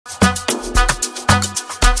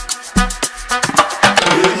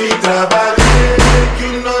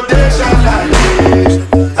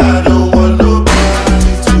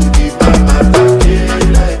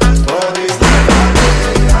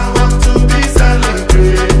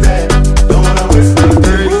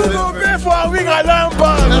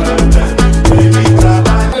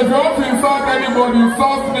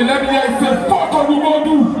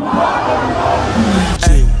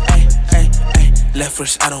Left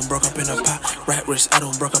wrist, I don't broke up in a pot. Right wrist, I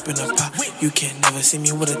don't broke up in a pot. You can never see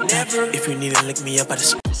me with a never. If you need to lick me up at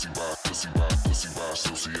the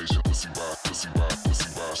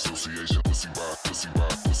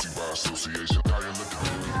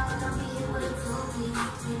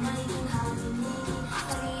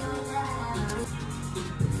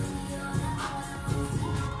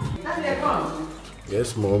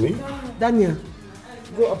Yes, mommy. Daniel,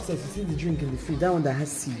 go upstairs. You see the drink in the fridge. That one that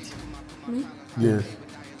has seed. Me? Yes.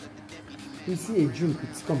 You see a drink.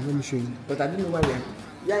 Come, let me show you. But I don't know why we're.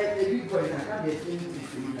 Yeah, a big boy. I can't get anything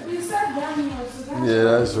to you. You said Daniel. So Yeah,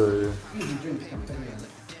 that's right. Here's the drink. Come, tell me.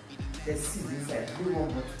 There's seed inside. Do one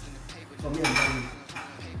bottle for me and Daniel.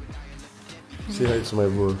 Say hi to my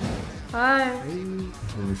boy. hi. Let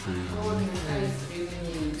me show you.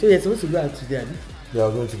 So you're supposed to go out today, Abby? Yeah,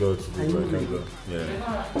 I'm going to go today, but I can't go.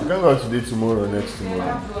 Yeah. I can't go out today, tomorrow, next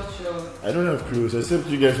tomorrow. I don't have clothes, except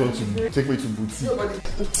you guys want to take me to boutique.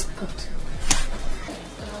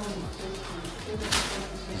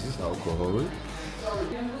 Is this alcoholic?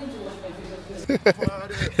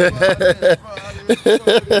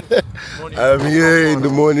 I'm here in the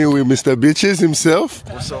morning with Mr. Bitches himself.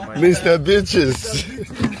 What's up, man? Mr. Bitches.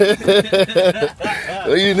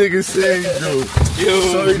 What you niggas saying, bro? Yo.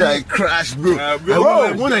 Sorry that I crashed, bro.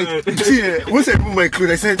 Once I put my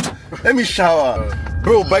clothes, I said, let me shower.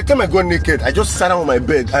 Bro, by the time I got naked, I just sat down on my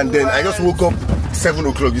bed and then I just woke up 7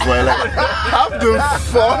 o'clock this morning. Like, how the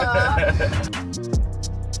fuck?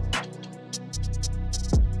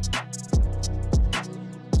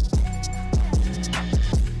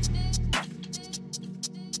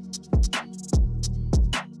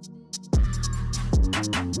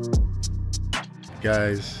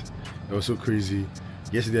 Guys, it was so crazy.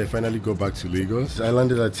 Yesterday I finally got back to Lagos. I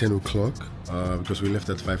landed at 10 o'clock because we left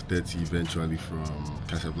at 5:30 eventually from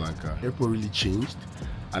Casablanca. Airport really changed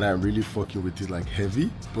and I'm really fucking with it like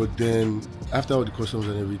heavy. But then after all the customs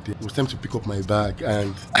and everything, it was time to pick up my bag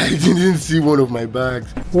and I didn't see one of my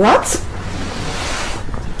bags. What?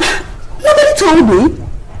 Nobody told me.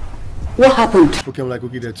 What happened? Okay, I'm like,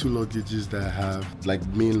 okay, there are 2 luggages that I have, like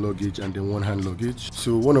main luggage and then 1 hand luggage.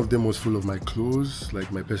 So one of them was full of my clothes,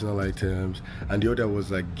 like my personal items, and the other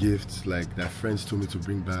was like gifts, like that friends told me to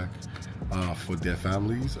bring back for their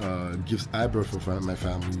families, gifts I brought for my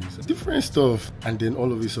families, different stuff. And then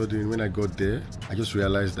all of a sudden, when I got there, I just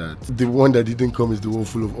realized that the one that didn't come is the one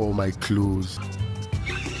full of all my clothes.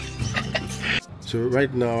 So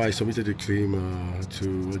right now I submitted a claim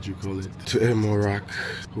to, to Air Maroc,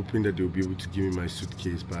 hoping that they'll be able to give me my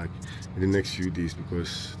suitcase back in the next few days,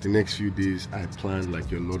 because the next few days I planned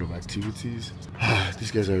like a lot of activities.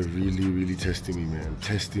 These guys are really testing me, man.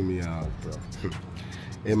 Testing me out, bro.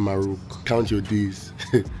 Air Maroc, count your days.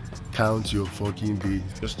 Count your fucking days.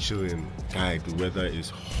 Just chilling. Guy, the weather is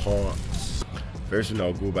hot. Very soon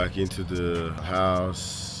I'll go back into the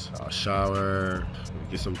house, I'll shower,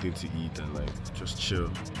 get something to eat and like just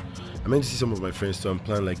chill. I meant to see some of my friends, so I'm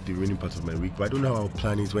planning like the remaining part of my week, but I don't know how I'll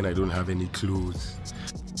plan it when I don't have any clothes.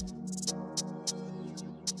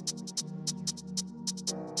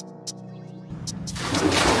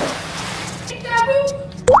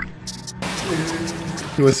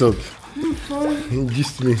 What's up? I'm fine.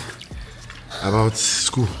 Just me about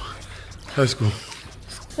school. How's school?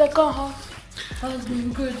 Second half has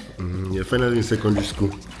been good. You're finally in secondary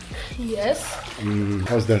school. Yes.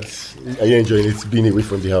 How's that? Are you enjoying it, being away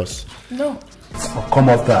from the house? No. Oh, come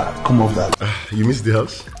off that. Come off that. You miss the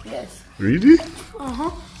house? Yes. Really?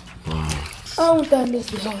 Wow. How would I miss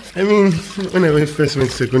the house? I mean, when I first went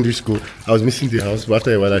to secondary school, I was missing the house, but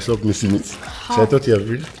after a while I stopped missing it. How? So I thought you have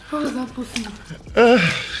read. How is that possible?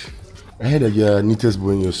 I heard that you're a neatest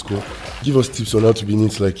boy in your school. Give us tips on how to be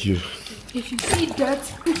neat like you. If you see dirt,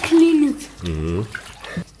 clean it.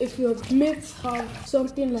 If your mates have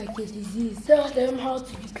something like a disease, tell them how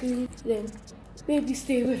to be clean. Then maybe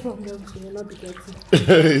stay away from them so you'll not be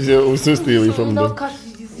getting. So also stay away from Don't them. catch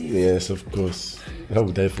the disease. Yes, of course. How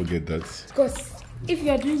would I forget that? Because if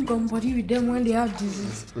you are doing gum body with them when they have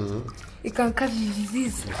disease, you can catch the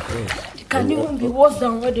disease. It can even be worse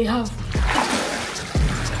than what they have.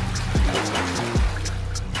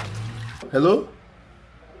 Hello?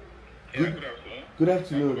 Yeah, good afternoon. Good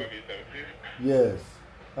afternoon. Yes.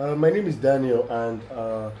 My name is Daniel and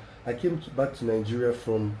I came back to Nigeria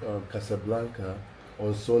from Casablanca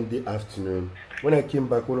on Sunday afternoon. When I came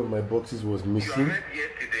back, one of my boxes was missing. You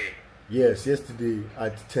yesterday? Yes, yesterday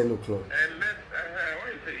at 10 o'clock. Why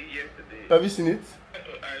you say yesterday? Have you seen it?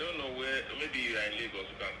 I don't know where. Maybe you are in Lagos.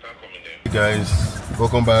 You can start coming there. Hey guys,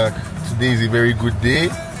 welcome back. Today is a very good day.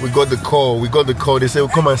 We got the call. They said, well,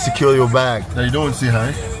 come and secure your bag. Now you don't want to say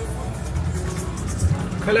hi?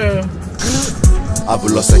 Hello.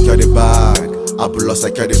 Abullah secure the bag. Abullah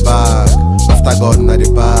secure the bag. After God na the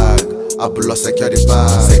bag. Abullah secure the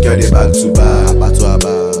bag. Secure the bag to bag. Back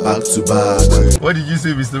to bag. What did you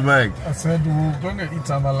say, Mr. Mike? I said we're going to eat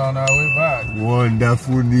Amala on our way back.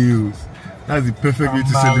 Wonderful news. That's the perfect way to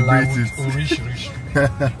celebrate it.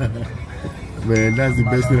 Man, that's the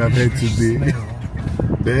best thing I've heard today.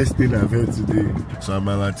 Best thing I've heard today. So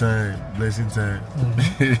Amala time, blessing time.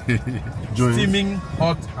 Steaming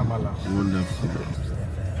hot Amala. Wonderful.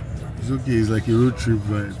 It's okay, it's like a road trip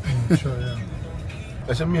vibe. Sure, yeah.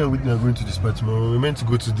 I said me and Whitney are going to the spa tomorrow. We meant to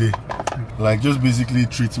go today. Like just basically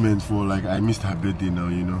treatment for like I missed her birthday now,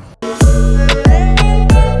 you know.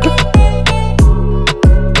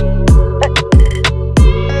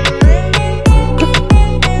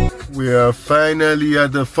 We are finally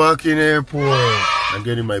at the fucking airport. I'm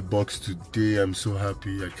getting my box today. I'm so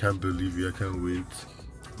happy. I can't believe it. I can't wait.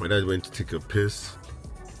 My dad went to take a piss.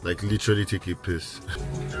 Like literally take a piss.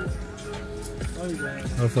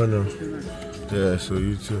 How fun now? Yeah, so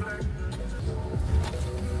you too.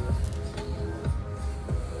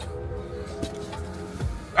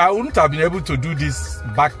 I wouldn't have been able to do this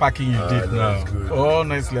backpacking you did now. Oh,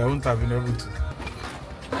 honestly, I wouldn't have been able to.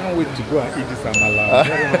 I can't wait to go and eat this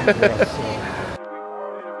Amala.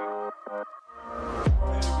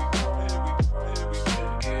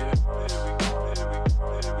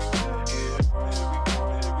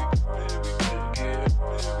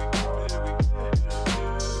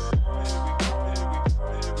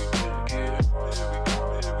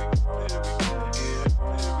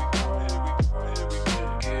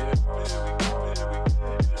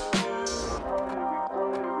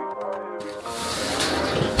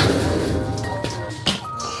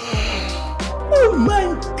 Oh my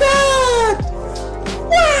God!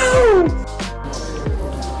 Wow!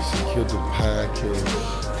 Secure the package.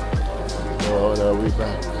 Oh, now we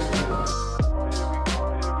back.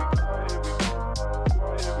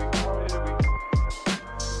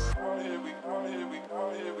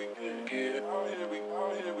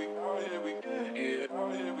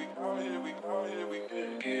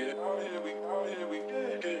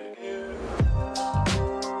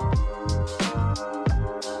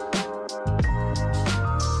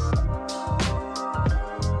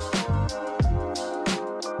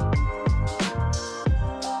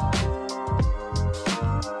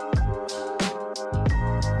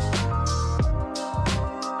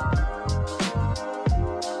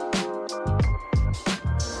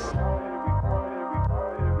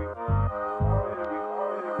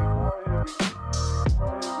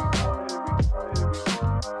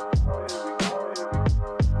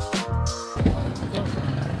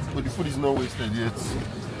 But the food is not wasted yet.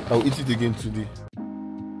 I'll eat it again today.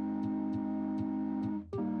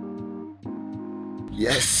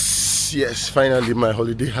 Yes, finally my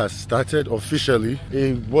holiday has started officially.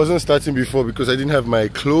 It wasn't starting before because I didn't have my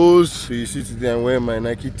clothes. So you see today I'm wearing my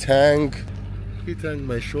Nike tank,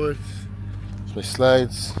 my shorts, my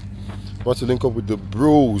slides. About to link up with the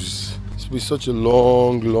bros. It's been such a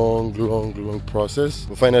long process.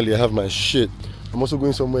 But finally I have my shit. I'm also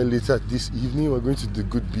going somewhere later this evening. We're going to the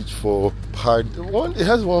Good Beach for part one. It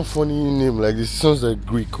has one funny name, like this sounds like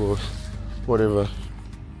Greek or whatever.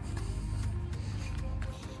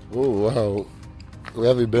 Oh wow, we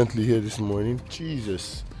have a Bentley here this morning.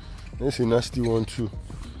 Jesus, that's a nasty one too.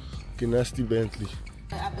 Okay, nasty Bentley.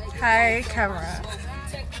 Hi, camera.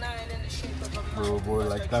 Boy,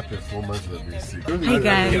 like that performance was basic. Hi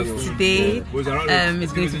guys, today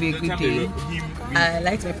it's going to be a good day. I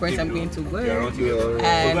like my friends, I'm going to work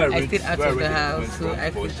and I stayed out of the house, so I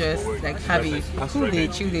could just like have a cool day,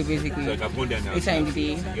 chill day basically. Later in the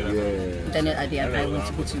day, then at the end I want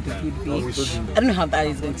to go to the Good Beach. I don't know how that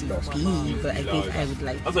is going to be, but I think I would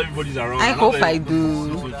like it. I hope I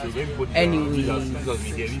do. Anyway,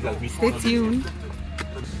 stay tuned.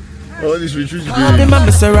 Oh, this retreat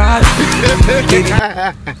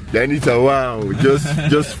Anita, wow,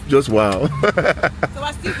 just wow. So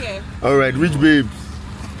I'm still here. All right, rich babes,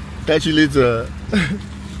 catch you later.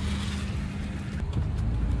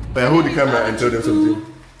 I hold the camera and tell them something.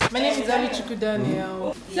 My name is Ali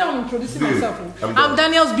Daniel. See how I'm introducing myself. I'm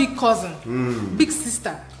Daniel's big cousin, big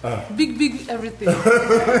sister, big everything.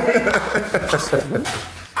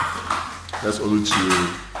 That's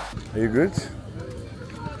Oluchi. Are you good?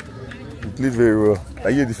 You played very well. Are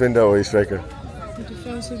you a defender or a striker?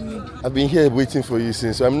 Defensive mid. I've been here waiting for you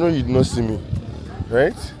since. I know you did not see me,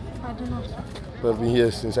 right? I don't know. But I've been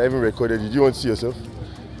here since. I even recorded you. Do you want to see yourself?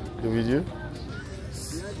 The video?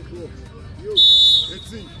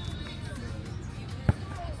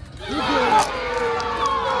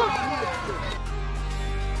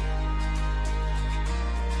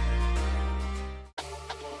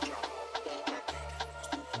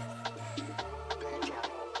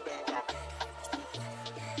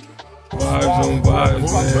 Vibes on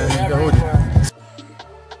vibes, man.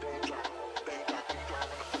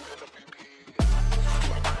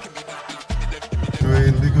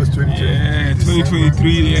 Lagos 2023. Yeah,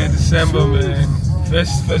 2023, yeah, December, man.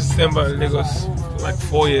 First December in Lagos, like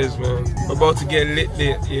 4 years, man. We're about to get lit,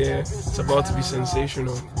 yeah. It's about to be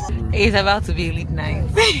sensational. It's about to be lit night.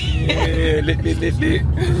 Yeah, lit.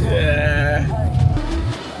 Yeah.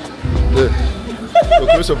 So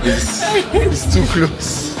close up this. It's too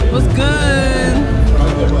close. What's good?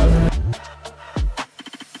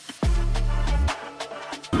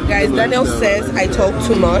 Guys, Daniel says I talk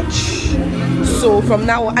too much. So from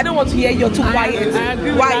now on, I don't want to hear you're too quiet. I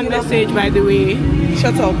agree with that message, by the way.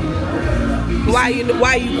 Shut up. Why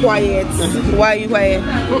are you quiet? Why are you quiet?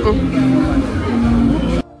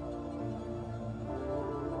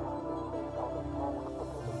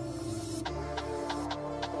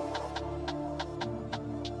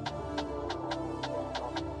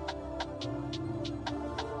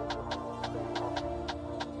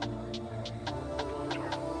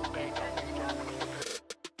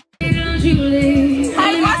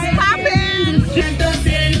 Hi, what's poppin'?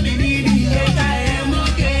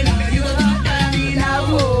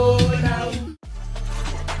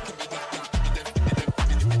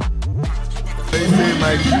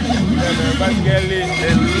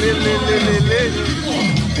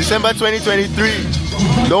 December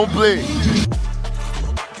 2023. Don't play.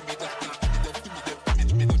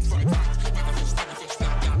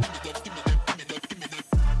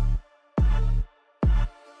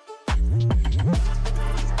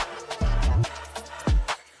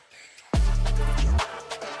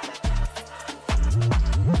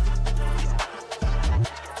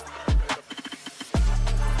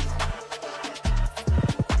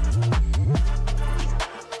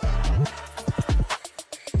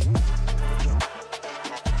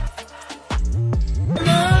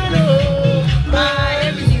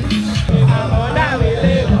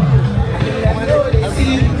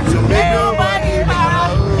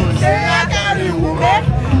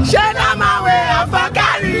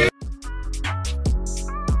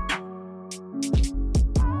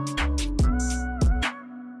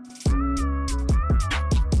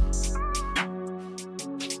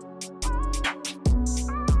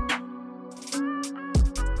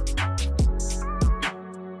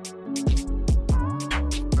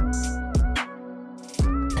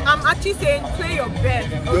 I'm actually saying play your best.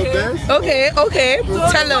 Okay? Okay. So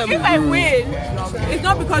tell them. If I win, it's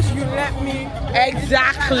not because you let me.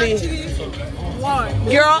 Exactly. Won.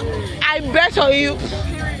 Girl, I bet on you.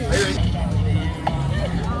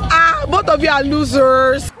 Both of you are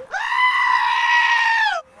losers.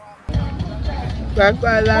 Yes,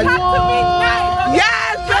 baby.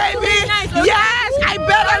 Yes, I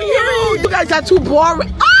bet on you. You guys are too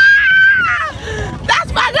boring.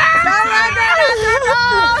 That's my girl.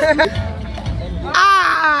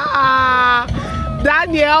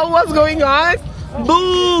 Danielle, what's going on?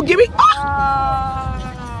 Boo, give me.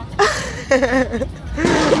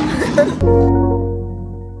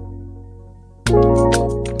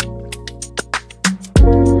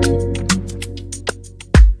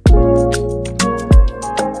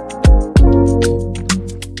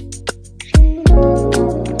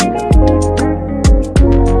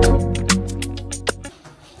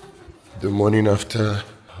 The morning after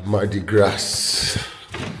Mardi Gras.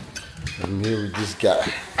 I'm here with this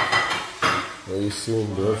guy. What are you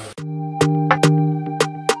saying, bro?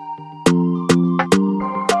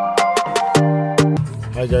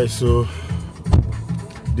 Hi guys, so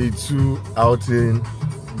day 2 out in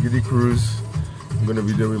Gidicruise. I'm gonna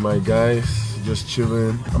be there with my guys, just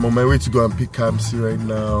chilling. I'm on my way to go and pick Kamsi right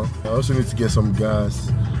now. I also need to get some gas.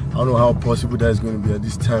 I don't know how possible that is going to be at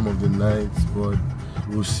this time of the night, but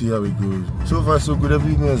we'll see how it goes. So far so good,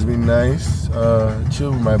 everything has been nice.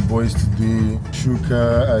 Chill with my boys today.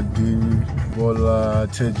 Shuka, Adi, Bola,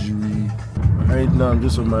 Tejiri. Right now I'm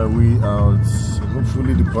just on my way out. So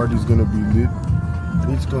hopefully the party is gonna be lit. I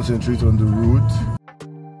need to concentrate on the route.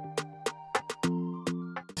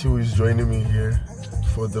 See who is joining me here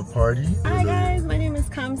for the party. Hi guys, my name is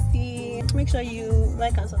Kamsi. make sure you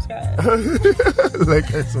like and subscribe. Like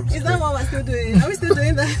and subscribe. Is that what we're still doing? Are we still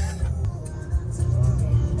doing that?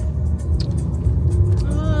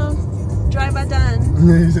 Driver Dan.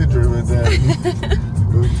 You said driver Dan.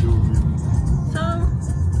 Don't kill me. So,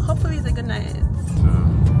 hopefully it's a good night.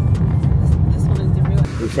 This one is the real.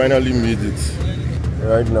 We finally made it.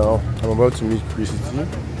 Right now, I'm about to meet Chrissy.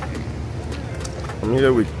 I'm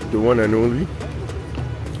here with the one and only.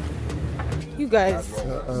 You guys,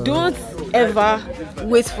 don't ever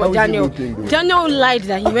wait for Daniel. Daniel lied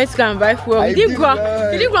that he went to go and buy fuel. He didn't go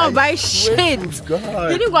and buy shit. He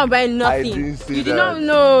didn't go and buy nothing. You did not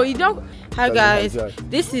know. You don't. Hi guys,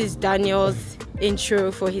 this is Daniel's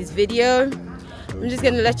intro for his video. I'm just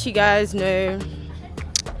gonna let you guys know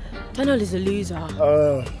Daniel is a loser.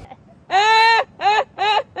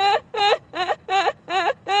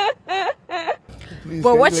 Please,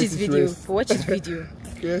 but watch his video. Watch his video.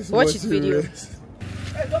 Yes, watch his video.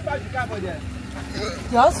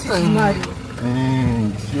 Just mad.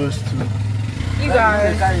 It's yours too. You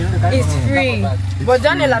guys, it's free. But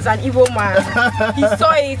Daniel as an evil man, he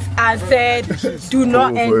saw it and said, do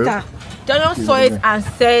not enter. Daniel saw it and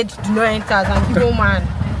said, do not enter as an evil man.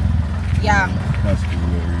 Yeah. That's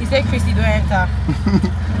hilarious. He said, Chrissy, don't enter.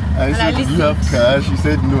 I said, do you have cash? He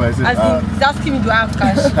said, no. I said, he's asking me, do I have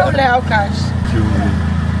cash? How will I have cash?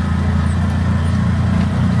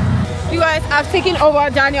 You guys, I've taken over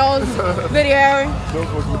Daniel's video.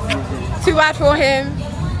 Too bad for him.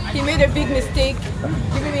 He made a big mistake.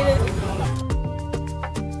 Giving me this.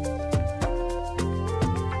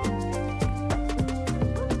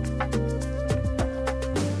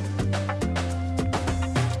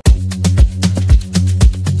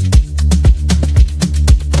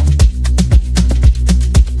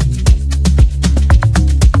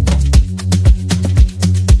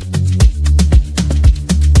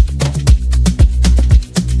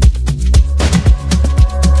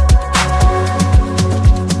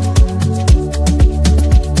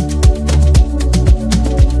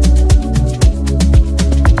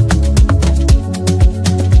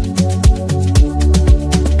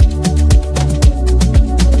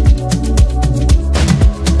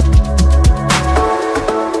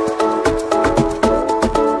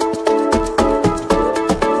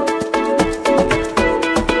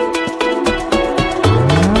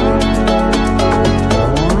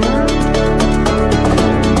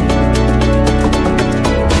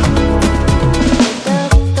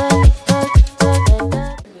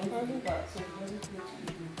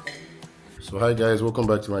 So hi guys, welcome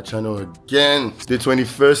back to my channel again. It's the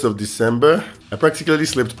 21st of December. I practically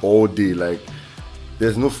slept all day. Like,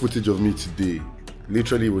 there's no footage of me today.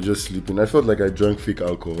 Literally was just sleeping. I felt like I drank fake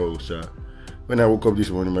alcohol. So when I woke up this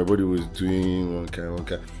morning, my body was doing one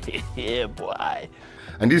kind. Yeah, boy.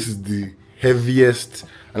 And this is the heaviest,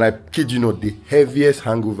 and I kid you not, the heaviest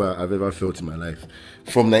hangover I've ever felt in my life.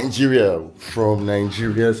 From Nigeria, from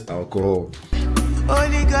Nigeria's alcohol.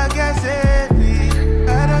 Only God can save me.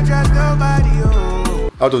 I don't trust nobody.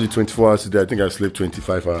 Out of the 24 hours today, I think I slept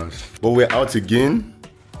 25 hours. But we're out again.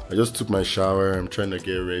 I just took my shower. I'm trying to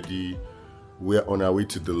get ready. We're on our way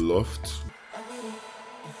to the loft.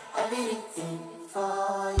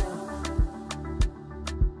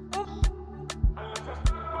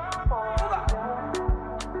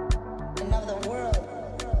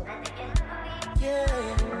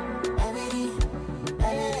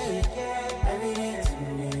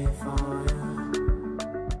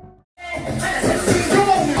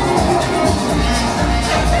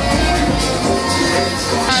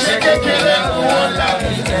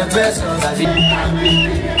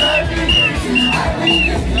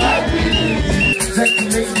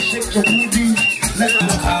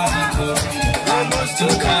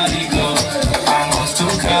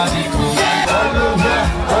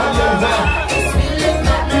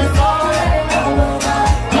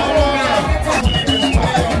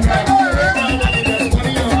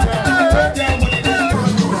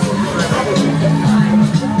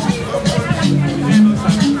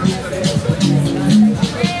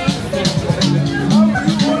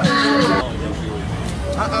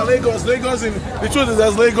 Lagos in the truth is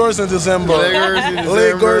there's Lagos in December.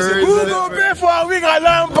 Lagos. Who will pay for a wig and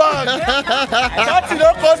handbag? That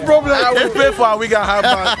don't cause problem. I will pay for a wig and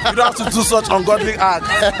handbag. You don't have to do such ungodly acts.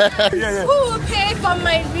 Who will pay for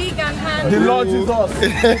my wig and handbag? The Lord Jesus.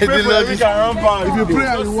 The Lord Jesus. If you pray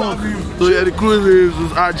and you want. So yeah, the cruise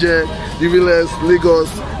is Ajay, Nativeland, Lagos,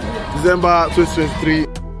 December 2023.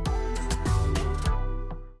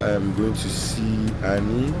 I am going to see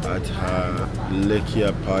Annie at her Lekki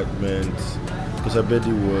apartment because her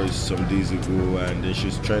birthday was some days ago, and then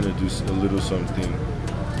she's trying to do a little something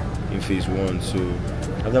in phase 1. So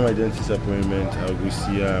After my dentist appointment, I'll go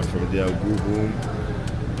see her. From there, I'll go home,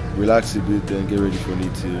 relax a bit, then get ready for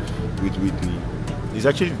Native with Whitney. It's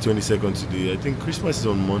actually the 22nd today. I think Christmas is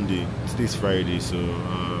on Monday. Today's Friday, so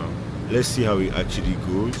let's see how it actually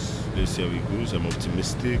goes. Let's see how it goes. I'm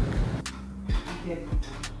optimistic. Okay.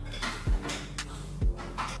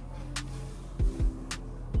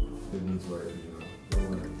 Don't worry.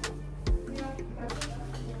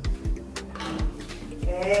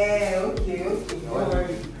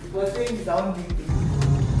 But things don't be.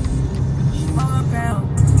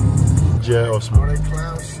 Yeah, Osman.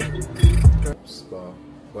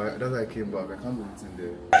 Why? That's why I came back. I can't believe it's in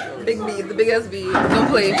there. Big B, the biggest B. Don't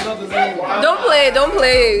play. Don't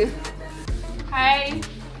play. Hi.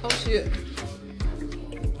 Oh shit.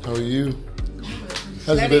 How are you?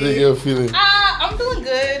 How's the baby girl feeling? I'm feeling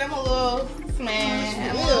good. I'm a little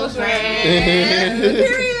smashed.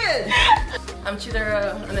 Period. I'm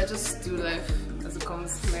Chidera and I just do life as it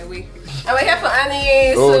comes my way. And we're here for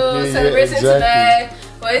Annie, so celebrating tonight.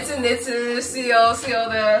 We're eating Detty, see y'all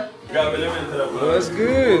there. What's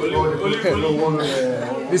good?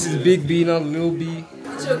 This is Big B, not Lil B.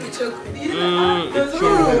 Choke.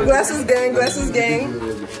 Glasses gang.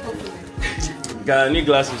 Got new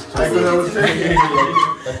glasses. Hey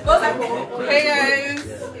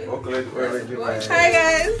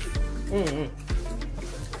guys.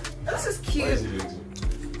 This is cute.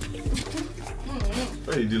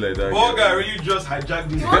 Why you do like that? Oh, guy, will you just hijack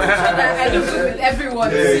this? I look good with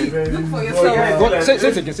everyone. See, look for yourself. Say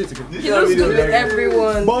it again. He looks good with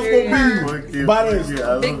everyone.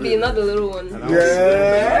 Big B, not the little one.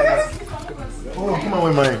 Yeah. Oh, come on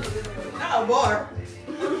with mine. Not a bar.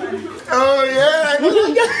 Oh yeah.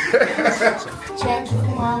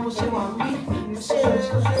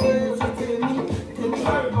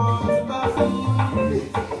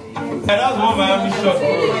 That's one Miami shot.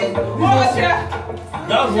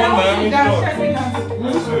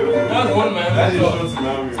 That's one Miami shot.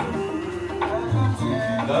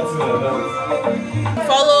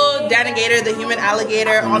 Follow Danny Gator, the human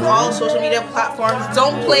alligator, on all social media platforms.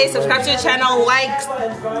 Don't play, subscribe to the channel, likes,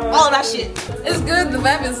 all that shit. It's good, the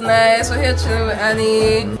vibe is nice. We're here chilling with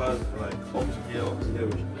Annie.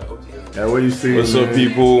 Yeah, what you saying? What's up,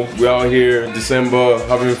 people? We're out here, December,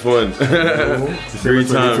 having fun. Great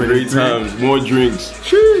times, more drinks.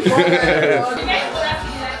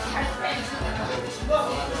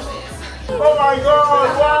 Oh my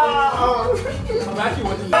God! Wow!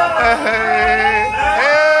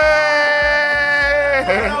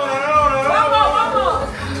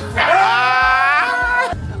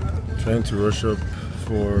 Trying to rush up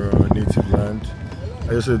for Nativeland. I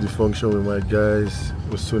just had the function with my guys.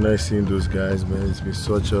 It was so nice seeing those guys, man. It's been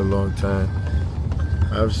such a long time.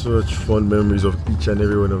 I have such fond memories of each and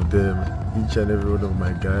every one of them, each and every one of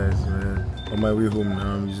my guys, man. On my way home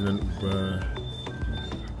now, I'm using an Uber.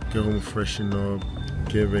 Get home, freshen up,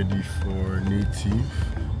 get ready for Native.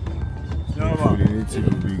 Hopefully Native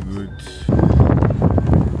will be good.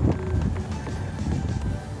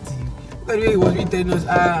 Anyway, he was telling us,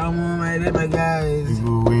 I'm on my guys.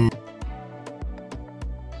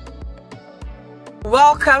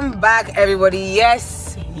 Welcome back, everybody.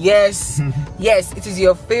 Yes, it is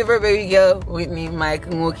your favorite baby girl, Whitney Mike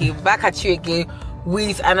Ngoki, back at you again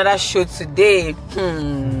with another show today.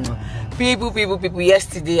 People.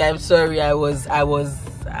 Yesterday, I'm sorry,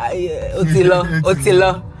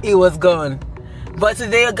 Otilo, he was gone. But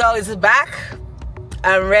today, your girl is back.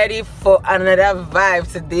 I'm ready for another vibe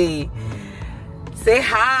today. Say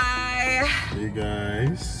hi. Hey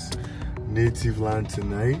guys, Nativeland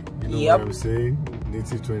tonight. You know what I'm saying?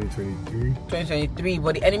 Native 2023.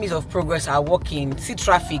 But the enemies of progress are walking. See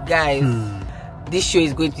traffic, guys. This show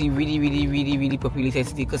is going to be really populated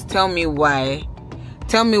today. Because tell me why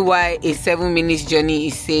a 7 minutes journey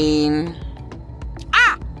is saying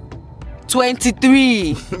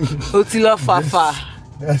 23. Otilo Fafa.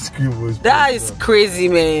 That is crazy,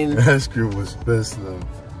 man. That scream was personal.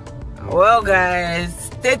 Well, guys,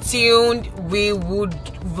 stay tuned. We would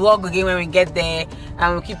vlog again when we get there,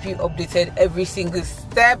 and we'll keep you updated every single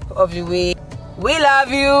step of the way. We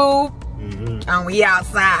love you, and we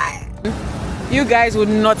outside. You guys would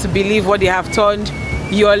not believe what they have turned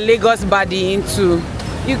your Lagos body into.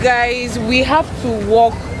 You guys, we have to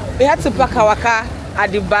walk. We had to park our car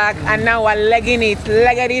at the back, and now we're legging it. The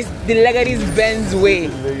leg of this Benz way.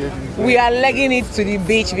 We are legging it to the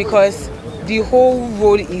beach because the whole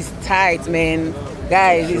road is tight, man.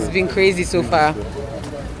 Guys, it's been crazy so far.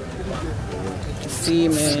 See,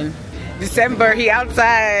 man. December here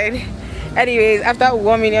outside. Anyways, after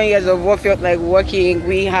 1 million years of what felt like walking,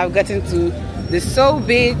 we have gotten to the Soul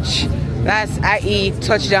Beach. That's IE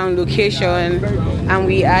touchdown location, and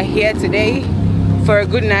we are here today for a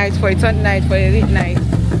good night, for a fun night, for a late night.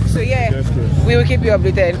 So yeah, we will keep you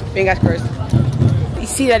updated. Fingers crossed. You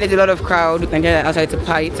see that there's a lot of crowd and they're outside to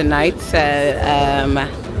party tonight. So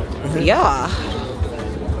yeah.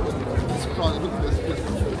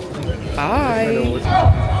 Bye.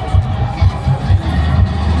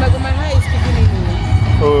 My hair is kicking in.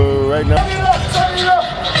 Oh, right now.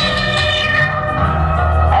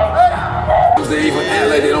 They even act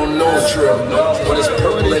like they don't know the drill. But it's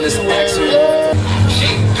purple and it's accent.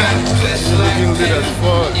 Looking good as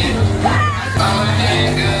fuck.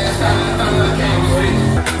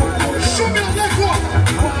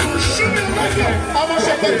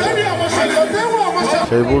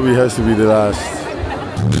 Okay, Bobby has to be the last.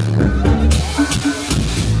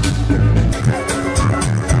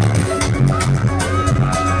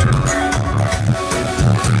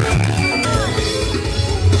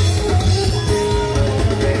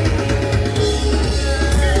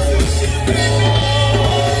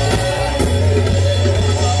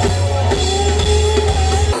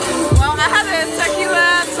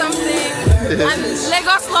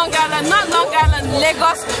 Lagos Long Island, not Long Island,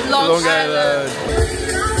 Lagos Long Island.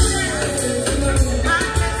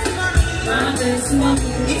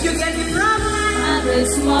 If you get it wrong,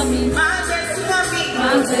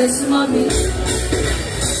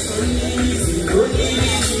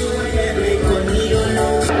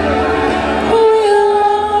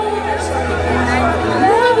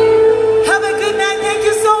 have a good night, thank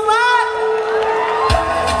you so much.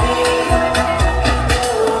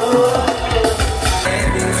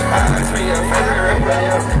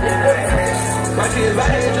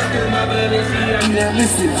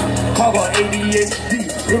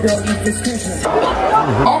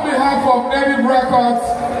 On behalf of Native Records,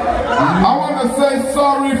 I want to say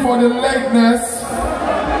sorry for the lateness.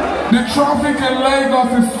 The traffic in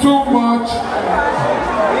Lagos is too much.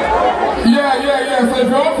 Yeah. So if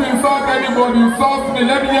you want to insult anybody, insult me.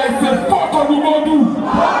 Let me hear you say, fuck on you gonna do.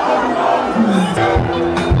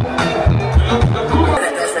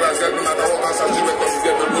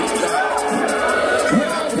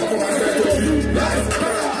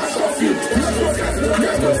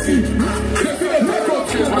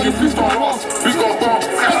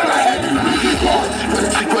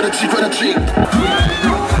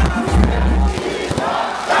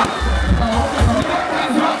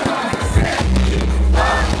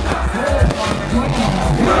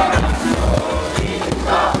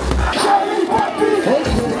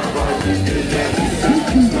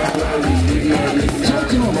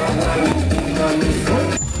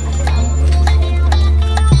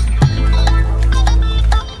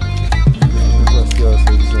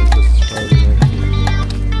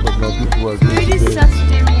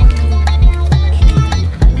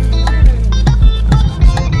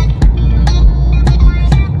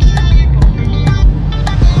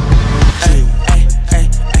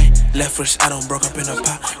 Left wrist, I don't broke up in a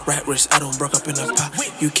pot. Right wrist, I don't broke up in a pot.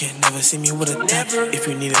 You can never see me with a never. If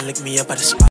you need to link me up at the spot.